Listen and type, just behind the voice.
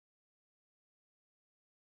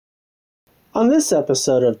On this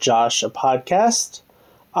episode of Josh, a Podcast,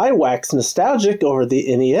 I wax nostalgic over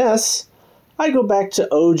the NES, I go back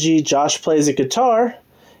to OG Josh Plays a Guitar,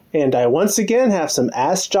 and I once again have some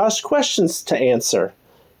Ask Josh questions to answer.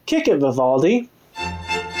 Kick it, Vivaldi.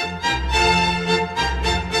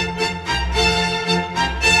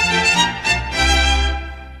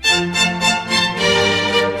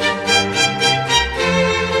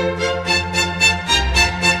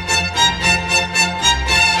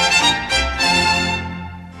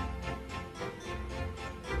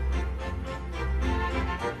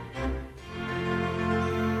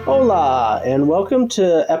 Hola, and welcome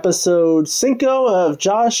to episode 5 of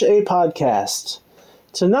Josh, a Podcast.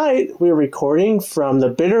 Tonight, we're recording from the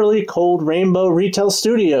bitterly cold Rainbow Retail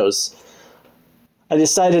Studios. I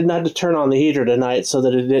decided not to turn on the heater tonight so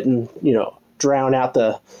that it didn't, drown out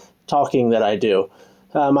the talking that I do.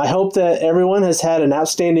 I hope that everyone has had an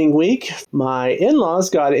outstanding week. My in-laws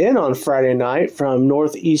got in on Friday night from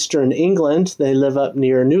northeastern England. They live up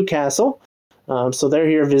near Newcastle. So they're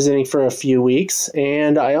here visiting for a few weeks.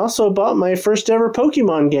 And I also bought my first ever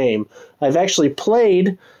Pokemon game. I've actually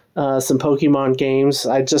played some Pokemon games.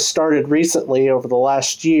 I just started recently over the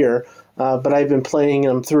last year, but I've been playing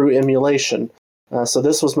them through emulation. So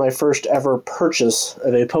this was my first ever purchase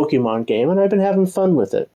of a Pokemon game, and I've been having fun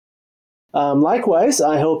with it. Likewise,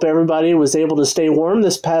 I hope everybody was able to stay warm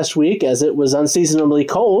this past week as it was unseasonably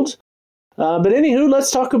cold. But anywho, let's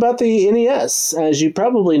talk about the NES. As you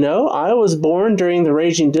probably know, I was born during the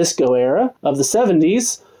raging disco era of the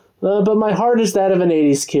 70s, but my heart is that of an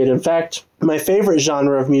 80s kid. In fact, my favorite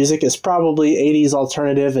genre of music is probably 80s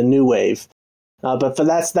alternative and new wave. But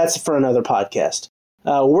that's for another podcast.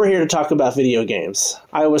 We're here to talk about video games.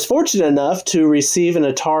 I was fortunate enough to receive an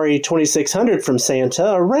Atari 2600 from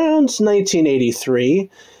Santa around 1983,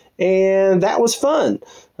 and that was fun.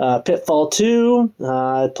 Pitfall 2,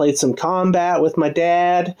 I played some Combat with my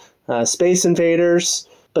dad, Space Invaders,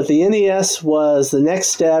 but the NES was the next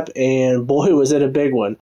step, and boy was it a big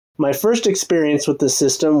one. My first experience with the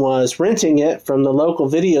system was renting it from the local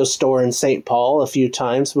video store in St. Paul a few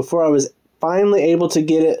times before I was finally able to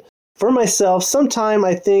get it for myself sometime,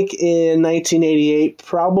 I think, in 1988,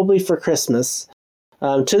 probably for Christmas.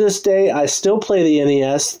 To this day, I still play the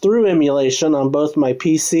NES through emulation on both my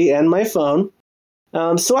PC and my phone.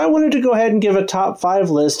 So I wanted to go ahead and give a top 5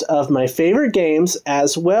 list of my favorite games,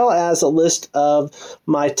 as well as a list of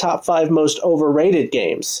my top 5 most overrated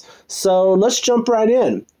games. So let's jump right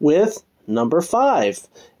in with number 5.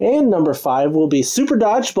 And number 5 will be Super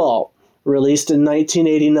Dodgeball. Released in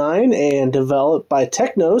 1989 and developed by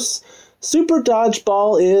Technos, Super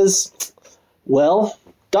Dodgeball is, well,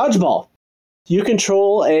 dodgeball. You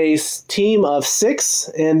control a team of 6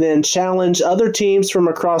 and then challenge other teams from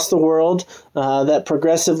across the world that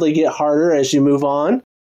progressively get harder as you move on.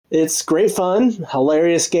 It's great fun,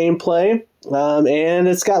 hilarious gameplay, and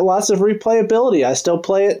it's got lots of replayability. I still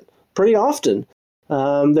play it pretty often.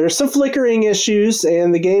 There's some flickering issues,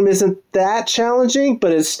 and the game isn't that challenging,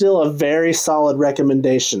 but it's still a very solid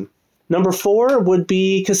recommendation. Number 4 would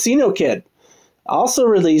be Casino Kid. Also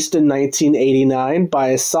released in 1989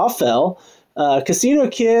 by Sofel. Casino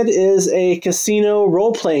Kid is a casino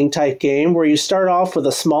role-playing type game where you start off with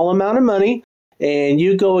a small amount of money and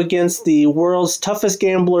you go against the world's toughest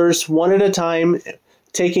gamblers one at a time,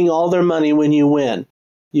 taking all their money when you win.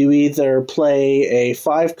 You either play a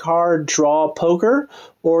 5-card draw poker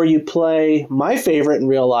or you play my favorite in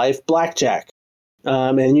real life, blackjack.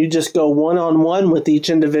 And you just go one-on-one with each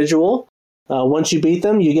individual. Once you beat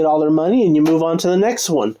them, you get all their money and you move on to the next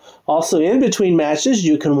one. Also, in between matches,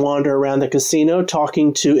 you can wander around the casino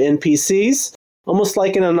talking to NPCs, almost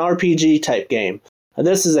like in an RPG type game.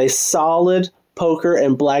 This is a solid poker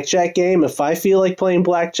and blackjack game. If I feel like playing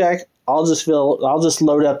blackjack, I'll just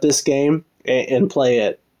load up this game and play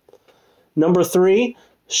it. Number 3,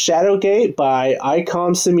 Shadowgate by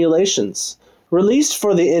ICOM Simulations. Released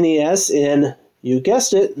for the NES in, you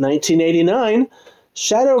guessed it, 1989,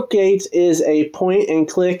 Shadowgate is a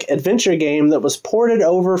point-and-click adventure game that was ported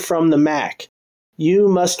over from the Mac. You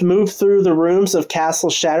must move through the rooms of Castle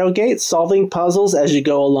Shadowgate, solving puzzles as you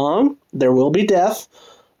go along. There will be death,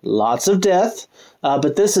 lots of death,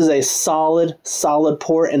 but this is a solid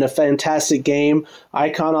port and a fantastic game.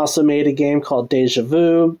 Icon also made a game called Deja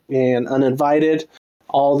Vu and Uninvited.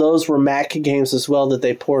 All those were Mac games as well that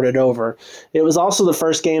they ported over. It was also the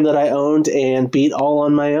first game that I owned and beat all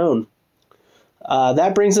on my own.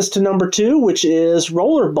 That brings us to number 2, which is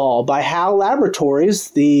Rollerball by HAL Laboratories,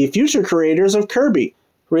 the future creators of Kirby.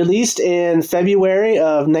 Released in February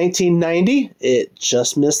of 1990, it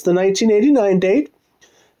just missed the 1989 date.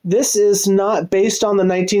 This is not based on the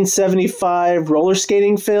 1975 roller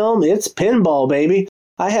skating film. It's pinball, baby.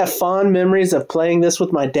 I have fond memories of playing this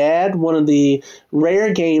with my dad, one of the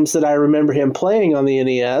rare games that I remember him playing on the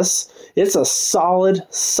NES. It's a solid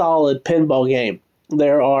pinball game.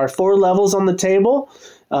 There are 4 levels on the table,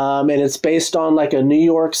 and it's based on like a New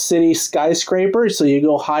York City skyscraper, so you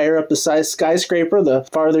go higher up the skyscraper, the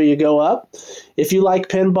farther you go up. If you like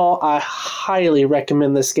pinball, I highly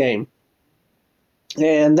recommend this game.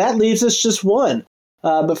 And that leaves us just one.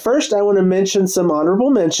 But first, I want to mention some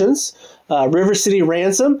honorable mentions. River City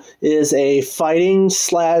Ransom is a fighting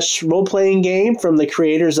 / role-playing game from the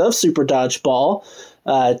creators of Super Dodgeball.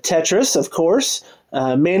 Tetris, of course.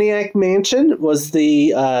 Maniac Mansion was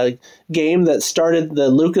the game that started the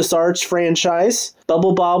LucasArts franchise.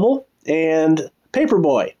 Bubble Bobble, and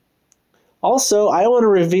Paperboy. Also, I want to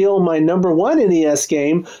reveal my number 1 NES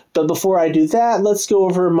game, but before I do that, let's go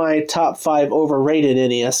over my top 5 overrated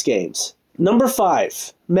NES games. Number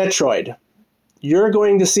 5, Metroid. You're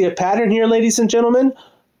going to see a pattern here, ladies and gentlemen.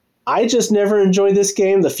 I just never enjoyed this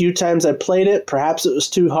game the few times I played it. Perhaps it was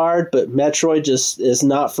too hard, but Metroid just is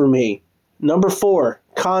not for me. Number 4,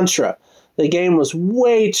 Contra. The game was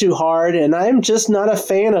way too hard, and I'm just not a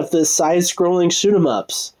fan of the side-scrolling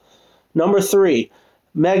shoot-'em-ups. Number 3,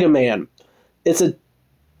 Mega Man. It's a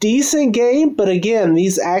decent game, but again,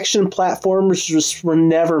 these action platformers just were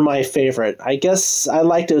never my favorite. I guess I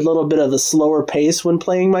liked a little bit of the slower pace when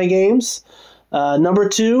playing my games. Number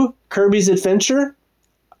 2, Kirby's Adventure.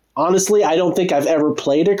 Honestly, I don't think I've ever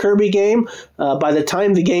played a Kirby game. By the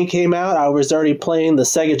time the game came out, I was already playing the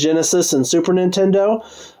Sega Genesis and Super Nintendo.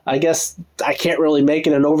 I guess I can't really make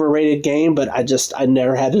it an overrated game, but I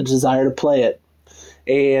never had a desire to play it.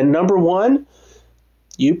 And number 1,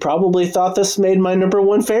 you probably thought this made my number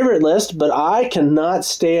 1 favorite list, but I cannot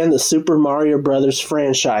stand the Super Mario Brothers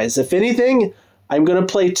franchise. If anything, I'm going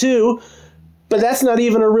to play 2, but that's not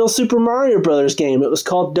even a real Super Mario Brothers game. It was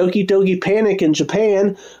called Doki Doki Panic in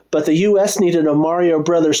Japan, but the US needed a Mario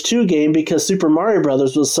Brothers 2 game because Super Mario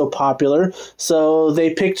Brothers was so popular. So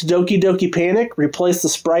they picked Doki Doki Panic, replaced the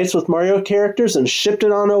sprites with Mario characters, and shipped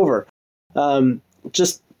it on over.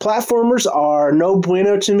 Platformers are no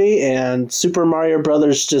bueno to me, and Super Mario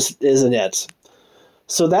Brothers just isn't it.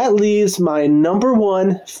 So that leaves my number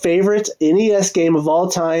 1 favorite NES game of all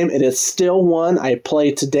time, and it's still one I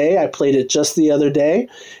play today. I played it just the other day.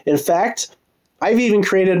 In fact, I've even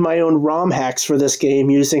created my own ROM hacks for this game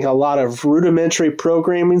using a lot of rudimentary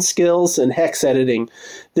programming skills and hex editing.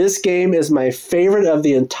 This game is my favorite of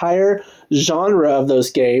the entire genre of those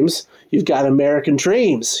games. You've got American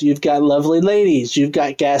Dreams, you've got Lovely Ladies, you've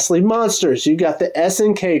got Ghastly Monsters, you've got the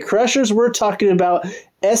SNK Crushers. We're talking about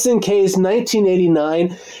SNK's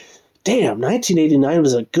 1989. Damn, 1989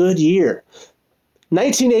 was a good year.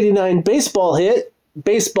 1989 baseball hit,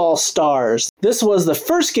 Baseball Stars. This was the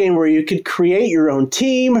first game where you could create your own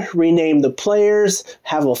team, rename the players,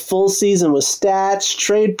 have a full season with stats,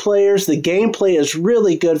 trade players. The gameplay is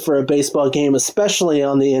really good for a baseball game, especially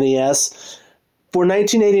on the NES. For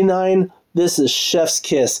 1989, this is chef's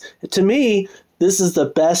kiss. To me, this is the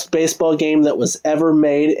best baseball game that was ever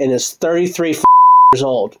made, and it's 33 years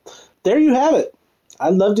old. There you have it.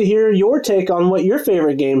 I'd love to hear your take on what your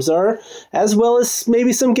favorite games are, as well as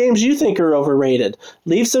maybe some games you think are overrated.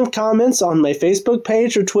 Leave some comments on my Facebook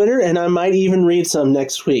page or Twitter, and I might even read some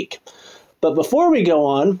next week. But before we go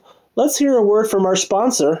on, let's hear a word from our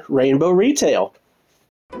sponsor, Rainbow Retail.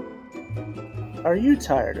 Are you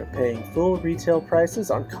tired of paying full retail prices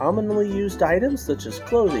on commonly used items such as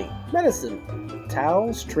clothing, medicine,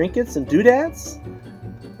 towels, trinkets, and doodads?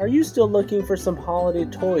 Are you still looking for some holiday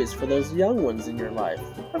toys for those young ones in your life?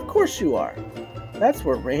 Of course you are. That's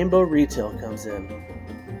where Rainbow Retail comes in.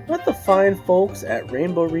 Let the fine folks at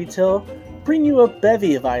Rainbow Retail bring you a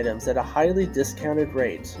bevy of items at a highly discounted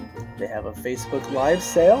rate. They have a Facebook Live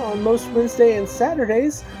sale on most Wednesday and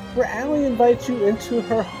Saturdays where Allie invites you into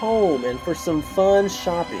her home and for some fun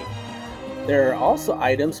shopping. There are also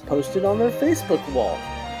items posted on their Facebook wall.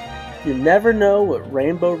 You never know what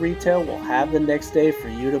Rainbow Retail will have the next day for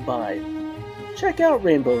you to buy. Check out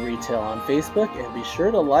Rainbow Retail on Facebook and be sure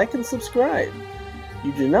to like and subscribe.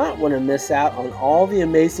 You do not want to miss out on all the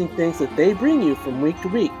amazing things that they bring you from week to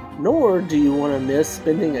week, nor do you want to miss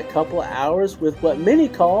spending a couple hours with what many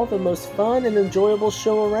call the most fun and enjoyable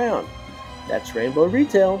show around. That's Rainbow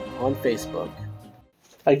Retail on Facebook.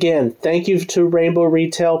 Again, thank you to Rainbow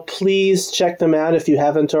Retail. Please check them out if you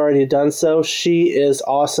haven't already done so. She is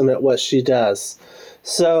awesome at what she does.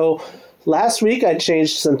 So, last week I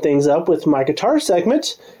changed some things up with my guitar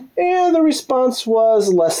segment, and the response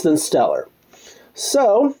was less than stellar.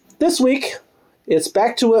 So, this week It's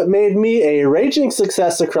back to what made me a raging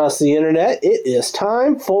success across the internet. It is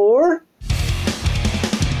time for...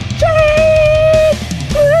 Jay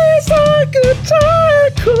plays a guitar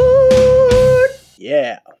chord!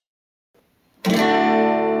 Yeah.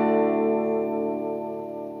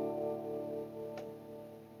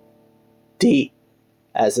 D,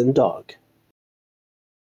 as in dog.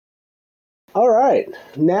 Alright,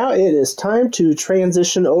 now it is time to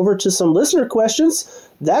transition over to some listener questions.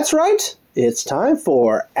 That's right, it's time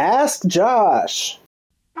for Ask Josh.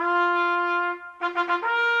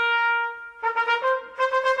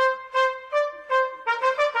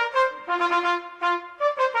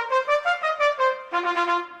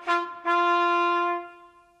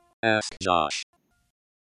 Ask Josh.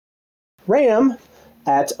 Ram,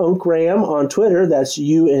 at UnkRam on Twitter, that's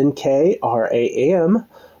UNKRAM,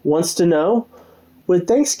 wants to know, would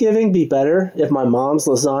Thanksgiving be better if my mom's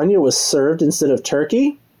lasagna was served instead of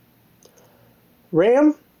turkey?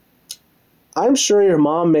 Ram, I'm sure your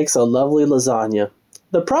mom makes a lovely lasagna.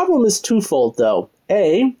 The problem is twofold, though.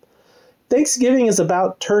 A, Thanksgiving is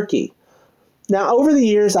about turkey. Now, over the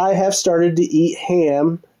years, I've started to eat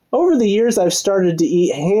ham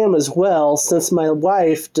as well, since my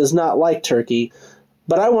wife does not like turkey,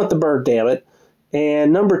 but I want the bird, damn it.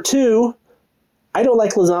 And number two, I don't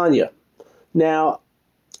like lasagna. Now,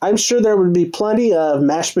 I'm sure there would be plenty of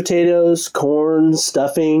mashed potatoes, corn,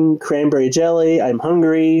 stuffing, cranberry jelly, I'm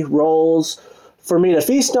hungry, rolls for me to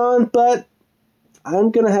feast on, but I'm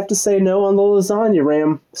going to have to say no on the lasagna,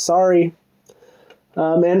 Ram. Sorry.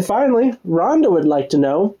 And finally, Rhonda would like to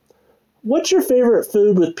know, what's your favorite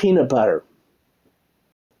food with peanut butter?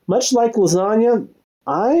 Much like lasagna,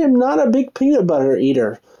 I am not a big peanut butter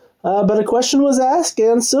eater, but a question was asked,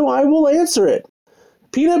 and so I will answer it.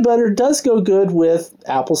 Peanut butter does go good with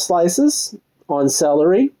apple slices, on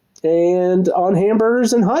celery, and on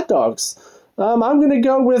hamburgers and hot dogs. I'm going to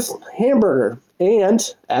go with hamburger, and,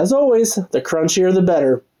 as always, the crunchier the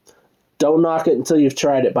better. Don't knock it until you've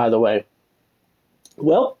tried it, by the way.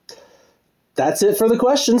 Well, that's it for the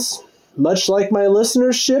questions. Much like my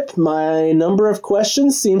listenership, my number of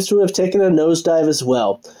questions seems to have taken a nosedive as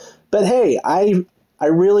well. But hey, I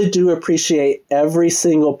really do appreciate every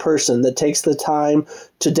single person that takes the time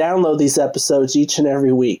to download these episodes each and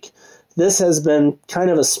every week. This has been kind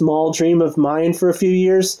of a small dream of mine for a few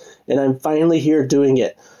years, and I'm finally here doing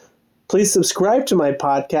it. Please subscribe to my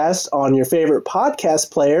podcast on your favorite podcast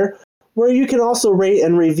player, where you can also rate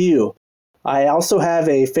and review. I also have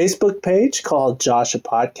a Facebook page called Josh a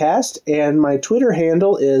Podcast, and my Twitter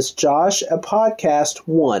handle is Josh a Podcast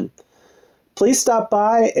 1. Please stop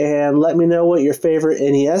by and let me know what your favorite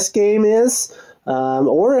NES game is,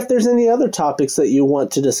 or if there's any other topics that you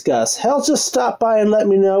want to discuss. Hell, just stop by and let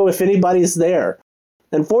me know if anybody's there.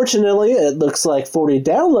 Unfortunately, it looks like 40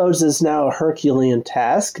 downloads is now a Herculean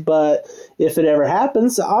task, but if it ever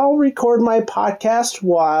happens, I'll record my podcast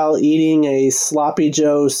while eating a Sloppy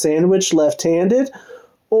Joe sandwich left-handed,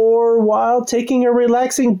 or while taking a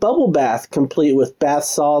relaxing bubble bath complete with bath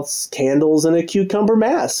salts, candles, and a cucumber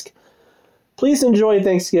mask. Please enjoy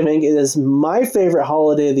Thanksgiving. It is my favorite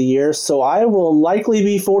holiday of the year, so I will likely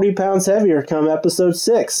be 40 pounds heavier come episode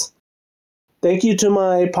 6. Thank you to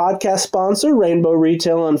my podcast sponsor, Rainbow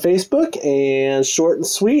Retail on Facebook, and short and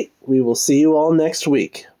sweet, we will see you all next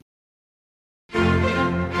week.